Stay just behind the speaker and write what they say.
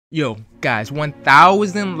Yo, guys,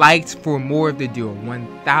 1,000 likes for more of the duo.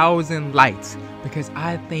 1,000 likes. Because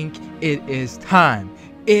I think it is time.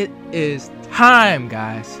 It is time,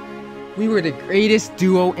 guys. We were the greatest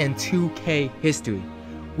duo in 2K history.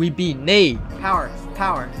 We beat Nade. Power.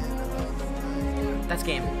 That's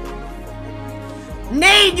game.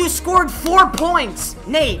 Nade, you scored 4 points!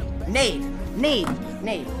 Nade.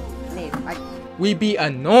 We beat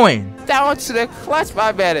Annoying. Down to the clutch,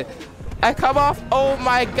 my man. I come off, oh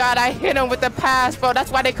my god, I hit him with the pass, bro.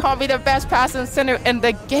 That's why they call me the best passing center in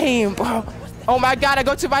the game, bro. Oh my god, I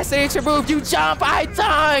go to my signature move. You jump, I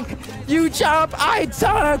dunk. You jump, I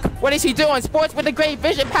dunk. What is he doing? Sports with a great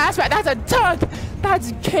vision pass back. That's a dunk.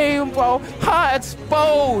 That's game, bro. Hot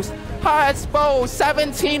exposed.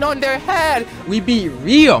 17 on their head. We beat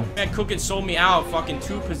Rio. Man, Cookin sold me out fucking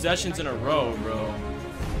 2 possessions in a row, bro.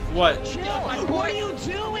 What? Chill, what are you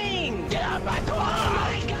doing? Get out my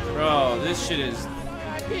car! Bro, this shit is...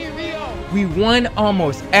 We won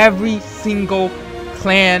almost every single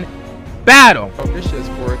clan battle. Oh, this shit is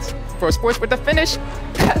sports. Bro, sports with the finish.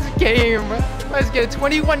 That's game, bro. Let's get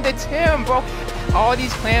 21 to 10, bro. All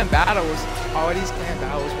these clan battles, we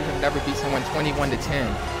have never beat someone 21 to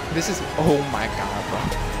 10. This is, oh my god, bro.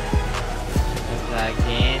 Is that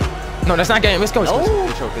game? No, that's not game. Let's go. No.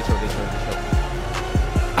 They choke.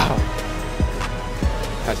 Oh.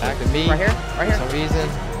 That's back to me. Right here. For some reason.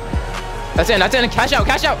 That's in. Cash out.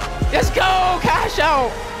 Let's go. Cash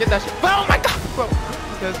out. Get that shit. Oh my god, bro.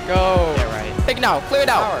 Let's go. Yeah, right. Take it out. Clear it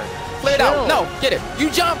out. Clear it out. No, get it. You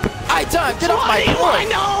jump. I dunk. Get off my board.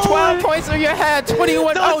 12 points on your head.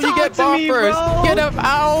 21. Oh, you get bumpers. Get him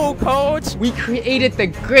out, coach. We created the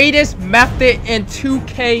greatest method in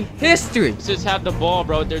 2K history. Just have the ball,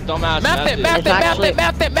 bro. They're dumbass. Mapped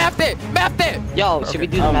it. Yo, should we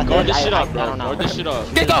do the method? Guard this shit up, I bro. don't know. Guard this shit up.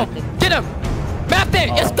 Get him. Mapped it.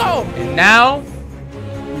 Let's go. And now,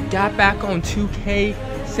 we got back on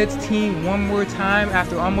 2K16 one more time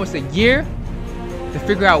after almost a year to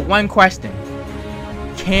figure out one question.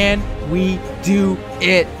 Can we do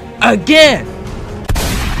it again?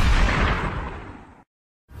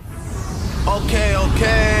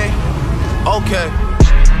 Okay.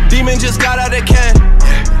 Demon just got out of can.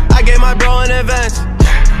 I gave my bro an advance.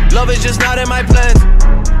 Love is just not in my plans.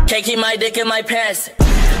 Can't keep my dick in my pants.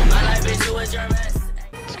 My life is you as your mess.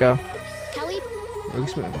 Let's go.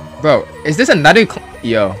 Bro, is this another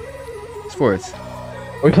yo? Sports.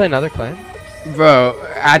 Are we playing another clan? Bro,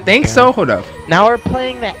 I think so. Hold up. Now we're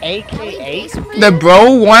playing the AKA. The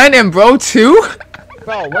bro 1 and bro 2?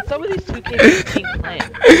 Bro, what's up with these 2K16 clans?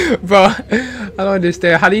 Bro, I don't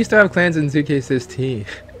understand. How do you still have clans in 2K16?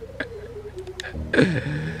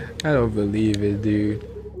 I don't believe it, dude.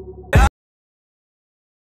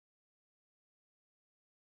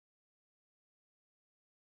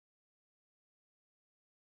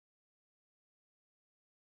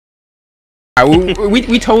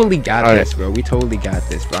 We totally got this, bro. We totally got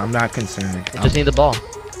this, bro. I'm not concerned. We just need the ball.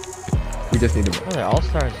 We just need the ball. Oh, they're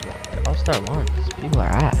all-stars. All-star ones. People are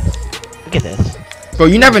ass. Look at this. Bro,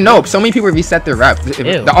 you never know. So many people reset their rep.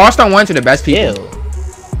 The all-star ones are the best people. Ew.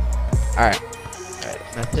 Alright.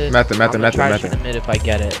 Method. I'm gonna try to shoot the mid if I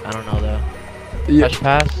get it. I don't know though. Yeah. Touch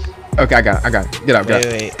pass. Okay, I got it. Get up.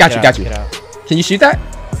 Wait. Got you. Get out. Can you shoot that?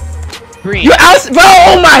 Green. You're out, bro.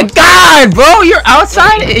 Oh my god, bro. You're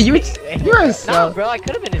outside. You're a sell. No, bro. I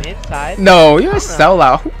could have been an inside. No, you're a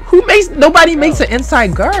sellout. Who makes? Nobody makes an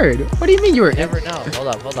inside guard. What do you mean you're? Never know. Hold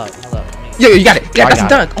up. Yo, you got it. Yeah, that's a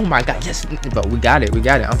dunk. Oh my god, yes, bro. We got it.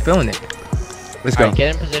 I'm feeling it. Let's go. Right,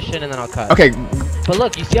 get in position and then I'll cut. Okay. But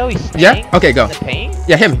look, you see how he's staying? Yeah. Okay, go. In the paint?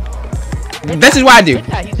 Yeah, hit me. This is what I do. He's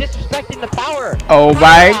disrespecting the power. Oh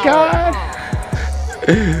my god.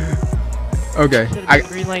 Okay.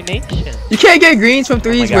 Green light nation. You can't get greens from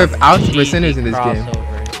threes without Cheesy centers in this game.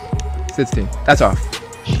 crossovers. 16. That's off.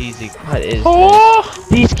 Cheesy. What is Oh.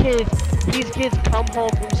 this? These kids come home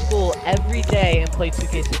from school every day and play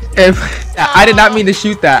 2K16. I did not mean to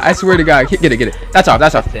shoot that. I swear to God. Get it. That's off.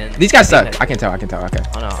 These guys suck. I can tell. Okay.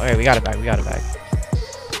 Oh no. Okay, we got it back. You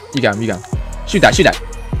got him. Shoot that.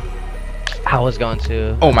 I was going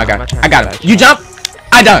to. Oh my god. I got him. You jump.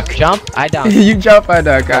 I dunk. I dunk. You jump. I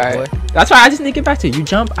dunk. Alright. That's why I just need to get back to you. You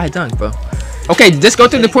jump. I dunk, bro. Okay, just go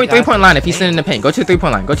through the 3-point line if he's sitting in the paint. Go to the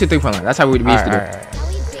 3-point line. That's how we used to do.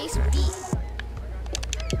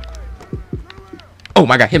 Oh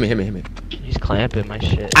my god. Hit me. He's clamping my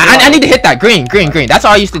shit. I need to hit that. Green. That's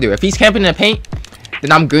all I used to do. If he's camping in the paint,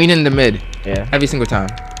 then I'm green in the mid. Yeah. Every single time.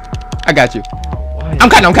 I got you. I'm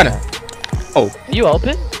cutting. Oh. You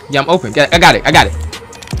open? Yeah, I'm open. I got it.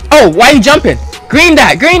 Oh, why are you jumping? Green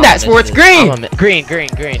that, sports. Green.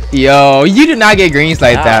 Green. Yo, you do not get greens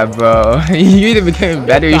like that, bro. You either became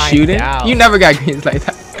better shooting. Down. You never got greens like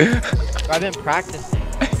that. I've been practicing.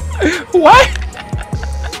 What?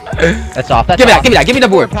 That's off. That's Give me off. that. Give me the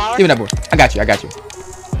board. Power? Give me that board. I got you.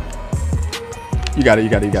 You got it.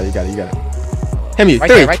 Hit me. Right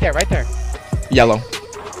 3. there, right there. Yellow.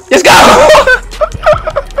 Let's go.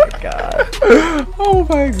 God. Oh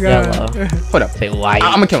my god. Yellow. Hold up. Say white.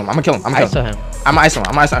 I'm gonna kill him. I'm gonna ISO him. I'm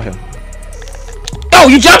gonna ice him. Oh,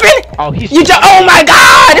 you jumping? Oh, he's You jump. Oh my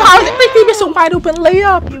god. How did they miss a wide open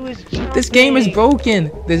layup? He was This game is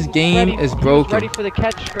broken. This game He is was broken. ready for the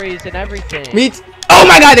catchphrase and everything. Oh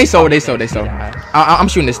my god, they sold. I'm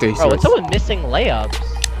shooting this 3. Bro, it's someone missing layups.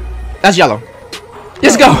 That's yellow.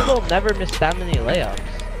 Let's Bro, go. People never miss that many layups.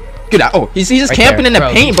 Get that. Oh, he's just Right camping there. in the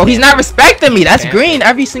Bro, paint, bro. He's not respecting me. That's camping. green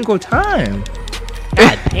every single time.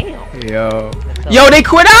 God damn. Yo, they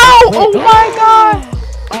quit out. Oh my god.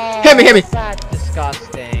 Oh, Hit me. That's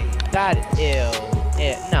disgusting. That ew.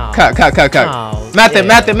 No. Cut. No, Method.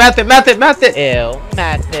 ew. Ew.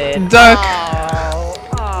 Method. Duck.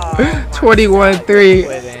 Oh, 21-3.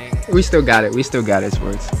 quitting. We still got it,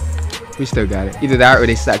 sports. We still got it. Either that or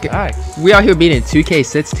they suck. Nice. We out here beating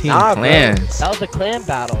 2K16 Nah, bro. clans. That was a clan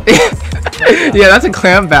battle. Yeah, that's a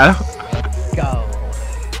clan battle. Go.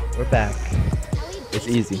 We're back. It's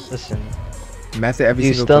easy. Listen. Method every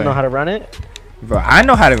You single still play. know how to run it? Bro, I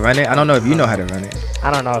know how to run it. I don't know if you know how to run it.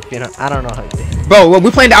 I don't know if you know. I don't know how to do it. Bro,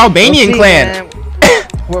 we're playing the Albanian We'll see, clan. man.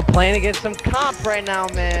 We're playing against some comp right now,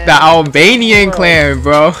 man. The Albanian clan,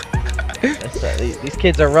 bro. These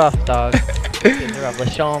kids are rough, dog. These kids are rough.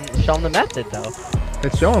 Let's show them the method, though.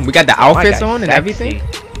 Let's show them. We got the outfits on and everything.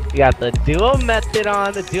 We got the duo method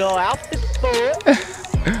on, the duo outfit full.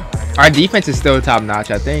 Our defense is still top notch,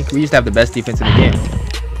 I think. We used to have the best defense in the game.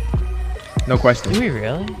 No question. Do we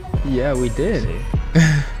really? Yeah, we did.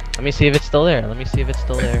 Let me see if it's still there.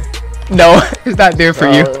 No, it's not there for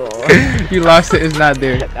you. Oh. You lost it. It's not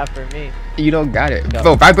there. Not for me. You don't got it. Go.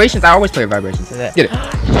 Bro, vibrations. I always play vibrations. Get it.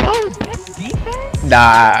 Oh, best defense?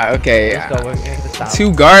 Nah, okay. Let's go. We're gonna get the stop.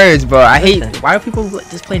 2 guards, bro. I hate. Listen. Why do people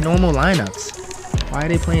just play normal lineups? Why are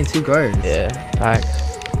they playing 2 guards? Yeah, facts.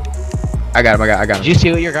 I got him. Did you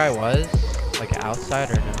see what your guy was? Like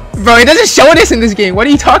outside or no? Bro, it doesn't show this in this game. What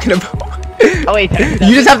are you talking about? Oh wait,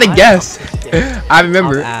 You just have to guess. I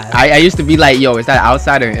remember. I'm I used to be like, yo, is that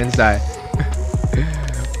outside or inside?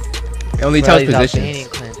 It only tells positions.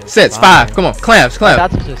 Sits 5. Come on, clamps.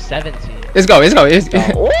 That's to 17. Let's go. It's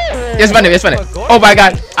funny. Oh my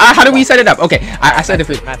god. How do we set it up? Okay, I set it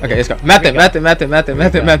for. Okay, let's go. Method.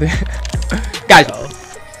 Guys.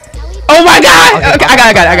 Oh my god. Okay, I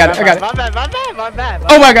got it. My bad.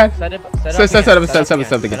 Oh my god. Set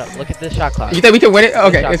Up again. Look at this shot clock. You think we can win it?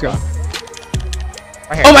 Okay, let's go.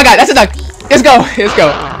 Right here. Oh my god, that's a duck. Let's go.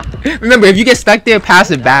 Remember, if you get stuck there,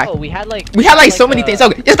 pass it back. Oh, we had like so many things.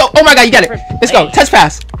 Okay, let's go. Oh my god, you got it. Let's go. Touch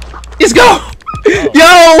pass. Let's go.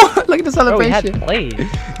 Yo, look at the Bro, we celebration. had plays.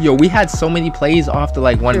 Yo, we had so many plays off the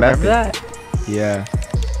like one method. Remember that? Yeah.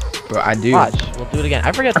 Bro, I do. Watch, we'll do it again.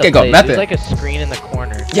 I forget the Okay, go, plays. method. There's like a screen in the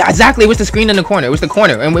corner. Yeah, exactly. It was the screen in the corner.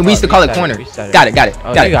 And we used to call it corner. Reset it. Got it. Oh,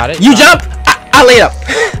 you got it. You jump. I laid up.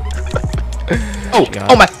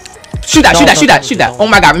 Oh my. Shoot that. Oh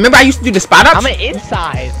my god. Remember I used to do the spot ups? I'm an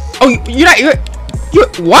inside. Oh, you're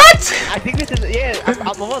what? I think this is, yeah,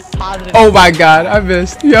 I'm almost positive. Oh my god, I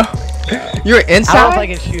missed. Yo. You're I don't know if inside? I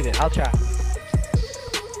can shoot it. I'll try.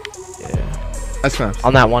 Yeah. That's fine.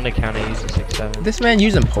 On that one account, I used a 6-7. This man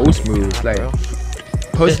using post moves. Like,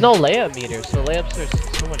 There's no layup meter, so layups are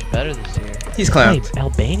so much better this year. He's clown. Hey,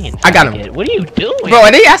 Albanian. I got him. Kid. What are you doing? Bro,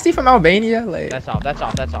 are they actually from Albania? Like, That's off.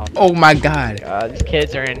 oh my god. These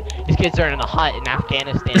kids are in a hut in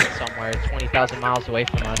Afghanistan somewhere, 20,000 miles away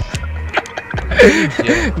from us.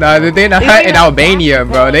 Nah, they're in a hut in Albania,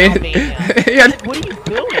 bro. They. Yeah. What are you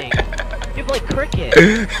doing? You play cricket.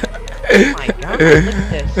 Oh my god, look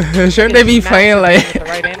at this. Shouldn't they be playing like? With the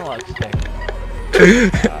right analog stick.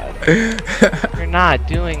 You're not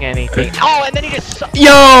doing anything. Oh, and then he just.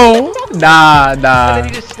 Yo, nah. And then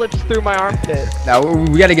he just slips through my armpit. Nah,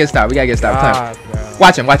 we gotta get stopped. Time. Bro.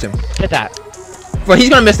 Watch him. Hit that. Bro, he's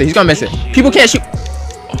gonna miss it. People can't shoot.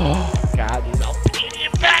 Oh god, these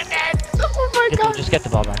Albanian bandits. Oh my god. Just get the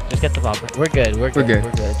ball back. We're good. Trust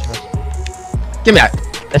me. Give me that.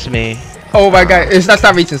 That's me. Oh my god.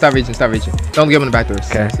 Stop reaching. Don't give him the back doors.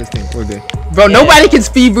 Okay. It's 16. We're good. Bro, nobody can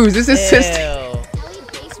speed boost. This is system.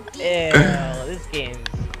 Ew, this game.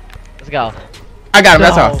 Let's go. I got him.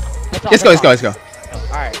 That's all. Let's go.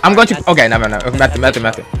 Alright. I'm going to. Okay, no.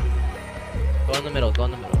 Method. Go in the middle.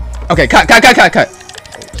 Okay, cut.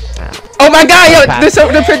 Oh my god, yo,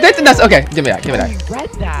 they're predicting us. Okay, give me that. You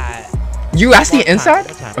read that. You actually inside?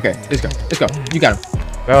 Okay, let's go. Let's go. You got him.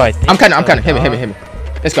 Bro, I'm cutting. Hit me.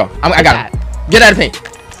 Let's go. I got him. Get out of the paint.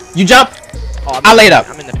 You jump. I laid up.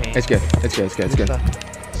 I'm in the paint. It's good.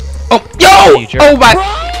 Oh, yo! Oh my.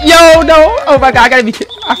 Yo, no. Oh my god, I gotta be.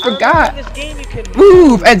 I forgot.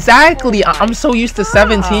 Move. Exactly. I'm so used to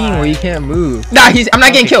 17 where you can't move. Nah, I'm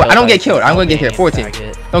not getting killed. I don't get killed. I'm gonna get killed. 14.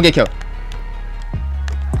 Don't get killed.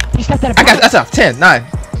 I got that's up. 10, 9.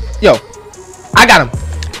 Yo, I got him.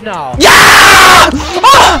 No. Yeah!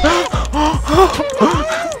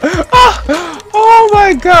 Oh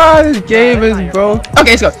my god, this game is broke.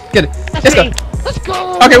 Okay, let's go. Get it. Let's go. Let's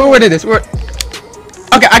go. Okay, we're winning this.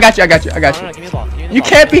 Okay, I got you. No, give me the ball. You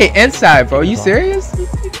can't be inside, bro. You serious?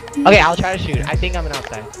 Okay, I'll try to shoot. I think I'm an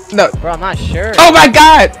outside. No. Bro, I'm not sure. Oh my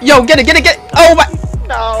god. Yo, get it. Oh my.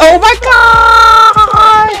 No. Oh my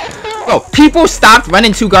god. Bro, people stopped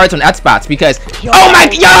running 2 guards on Xbox because. Oh my.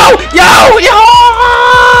 Yo.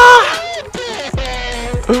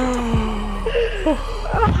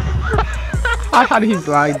 How did he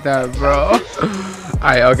block that, bro?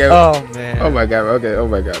 Alright, okay. Oh man. Oh my god. Okay. Oh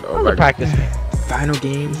my god. Oh my god. Practice game. Final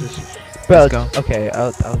games. Bro, let's go. Okay, I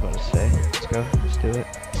was about to say. Let's go. Let's do it.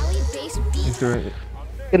 Let's do it.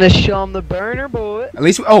 Gonna show him the burner, boy. At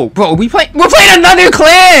least. Oh, bro, we're playing another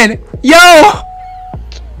clan. Yo. Oh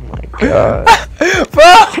my god.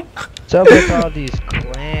 Bro. What's up with all these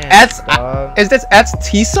clans? Is this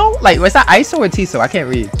Tiso? Like, was that ISO or Tiso? I can't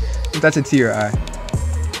read. If that's a T or I.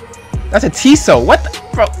 That's a Tiso. What the,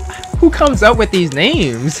 bro? Who comes up with these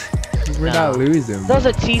names? We're not losing. Those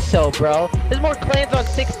are Tiso, bro. There's more clans on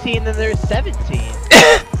 16 than there's 17.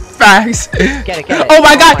 Facts. Get it. Oh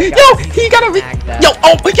my god. Yo, he got a. Yo,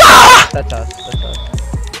 oh yeah. That's us.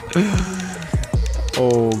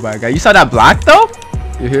 Oh my god. You saw that block though?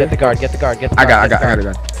 You hear? Get the guard. I got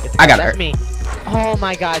it. That's me. Oh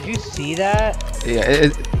my god, you see that? Yeah,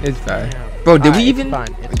 it's bad. Bro, did we even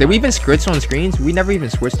switch on screens? We never even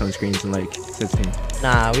switched on screens in like 16.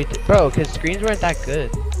 Nah, bro, cause screens weren't that good.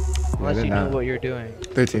 Unless you knew what you're doing.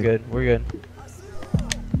 13. We're good.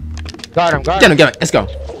 Guard him. Get him. Let's go.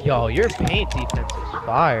 Yo, your paint defense is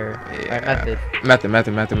fire. Yeah. Alright, method.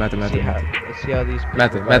 Let's see how these.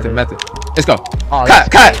 Method. Let's go. Oh,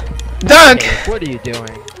 cut. Dunk. What are you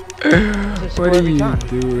doing? What are you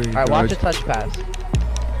doing? Alright, watch a touch pass.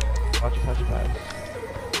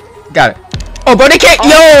 Got it. Oh, bro, they can't.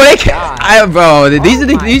 They can't. Bro, these are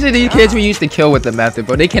the kids we used to kill with the method,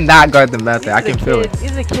 bro. They cannot guard the method. I can feel it.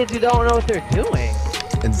 These are the kids who don't know what they're doing.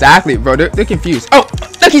 Exactly, bro. They're confused. Oh,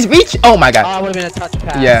 look, he's reaching. Oh my god. Oh, it would have been a touch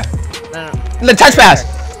pass. Yeah. No. The touch pass.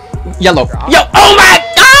 Yellow. Yo. Oh my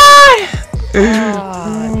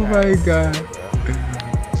god.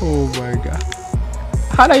 Oh my god.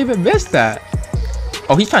 How'd I even miss that?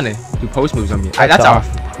 Oh, he's trying to do post moves on me. That's off.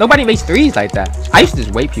 Nobody makes threes like that. I used to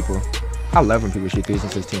just wait people. I love when people shoot threes in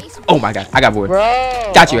 16. Oh my god, I got bored.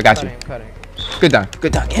 Bro, got you. Cutting. Good dunk.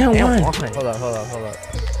 And one. Hold up.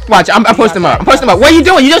 Watch, I'm posting him up. What are you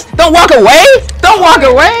doing? You just don't walk away.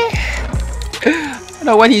 I don't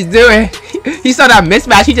know what he's doing. He saw that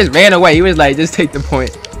mismatch. He just ran away. He was like, just take the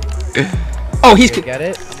point. Oh, he's. Get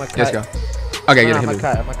it? I'm gonna cut. Let's go. Okay, get it. I'm gonna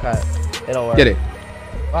cut. It'll work. Get it.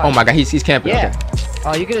 Wow. Oh my god, he's camping. Yeah. Okay.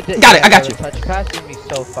 Oh, you could have. Got it. I got you. Touch pass gonna be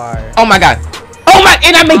so fire. Oh my god. Oh my,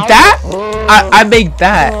 and I make that? I make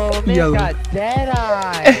that. Oh, man, yellow. got dead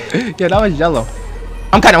eye. Yeah, that was yellow.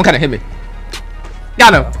 I'm kind of hit me.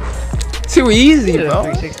 Got him. Too easy, bro.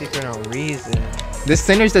 360 for no reason. This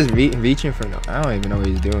center's just reaching for no. I don't even know what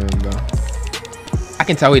he's doing, bro. I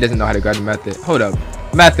can tell he doesn't know how to guard the method. Hold up.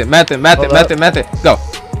 Method. Go.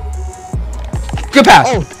 Good pass.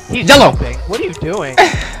 Oh, he's yellow. Jumping. What are you doing?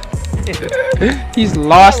 He's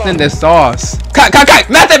lost in the sauce. Cut.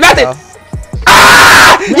 Method.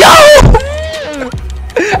 Ah! Yo!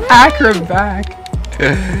 Acrobat.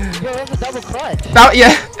 Yo, that's a double clutch.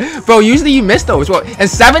 Yeah. Bro, usually you miss those. Well, and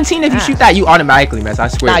 17, if you shoot that, you automatically miss. I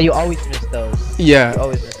swear. Nah, you always miss those. Yeah. You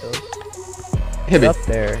always miss those. Hit me. Up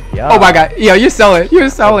there. Yo. Oh my god. Yo, you're selling.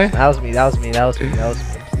 That was me.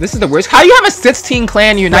 This is the worst. How do you have a 16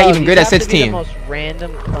 clan and you're not even good at 16? The most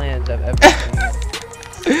random clans I've ever seen.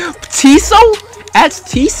 Tiso? That's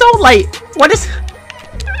Tiso? Like, what is...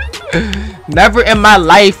 Never in my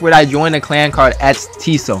life would I join a clan called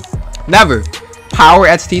Tiso. Never. Power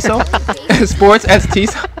Tiso. Sports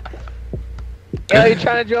Tiso. Yo, you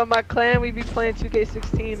trying to join my clan? We be playing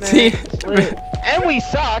 2K16, man. And we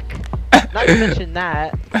suck. Not to mention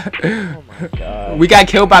that. Oh my god. We got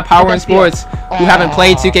killed by Power and Sports, who haven't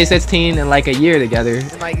played 2K16 in like a year together.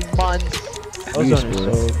 In like months.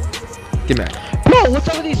 Give me that. Bro, what's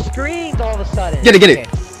up with these screens all of a sudden? Get it.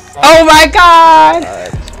 Oh my god!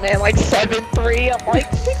 Man, like 7-3. I'm like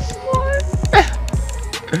 6-1.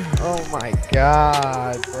 Oh my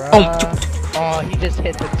god, bro. Oh, he just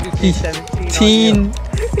hit the 2K17.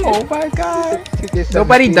 Oh my god.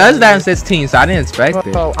 Nobody does that in 16, so I didn't expect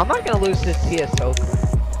it. Bro, I'm not gonna lose this TSO.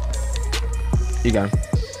 You got him.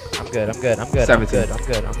 I'm good. 17. I'm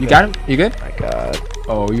good. You got him? You good? Oh my god.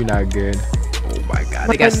 Oh, you're not good. Oh my god.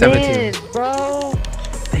 They got 17. Bro.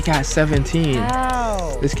 They got 17.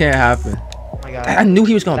 How? This can't happen. Oh my god. I knew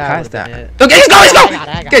he was going to pass that. It. Okay, let's go!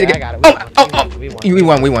 I got it. We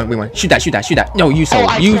won. Shoot that. No, you sold.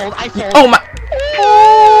 I sold. Oh my.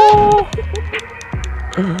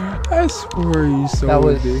 I swear you sold. That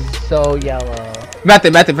was so yellow.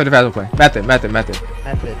 Method for the fast play. Method. Let's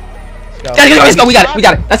go. Let's go. We got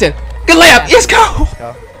it. That's it. Good layup. Let's go.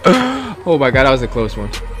 Oh my god, that was a close one.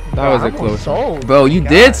 That was a close one. Bro, you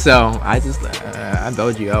did so. I just, I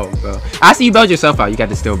bailed you out, bro. I see you bailed yourself out. You got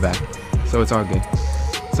the steal back. So it's all good.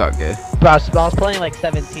 It's all good. Bro, I was playing like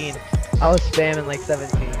 17. I was spamming like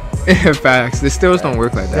 17. Facts. The steals don't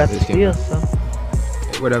work like that. That's steals, so.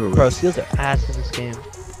 Whatever. Bro, steals are ass in this game.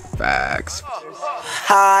 Facts.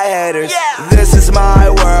 Hi haters, this is my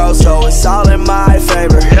world.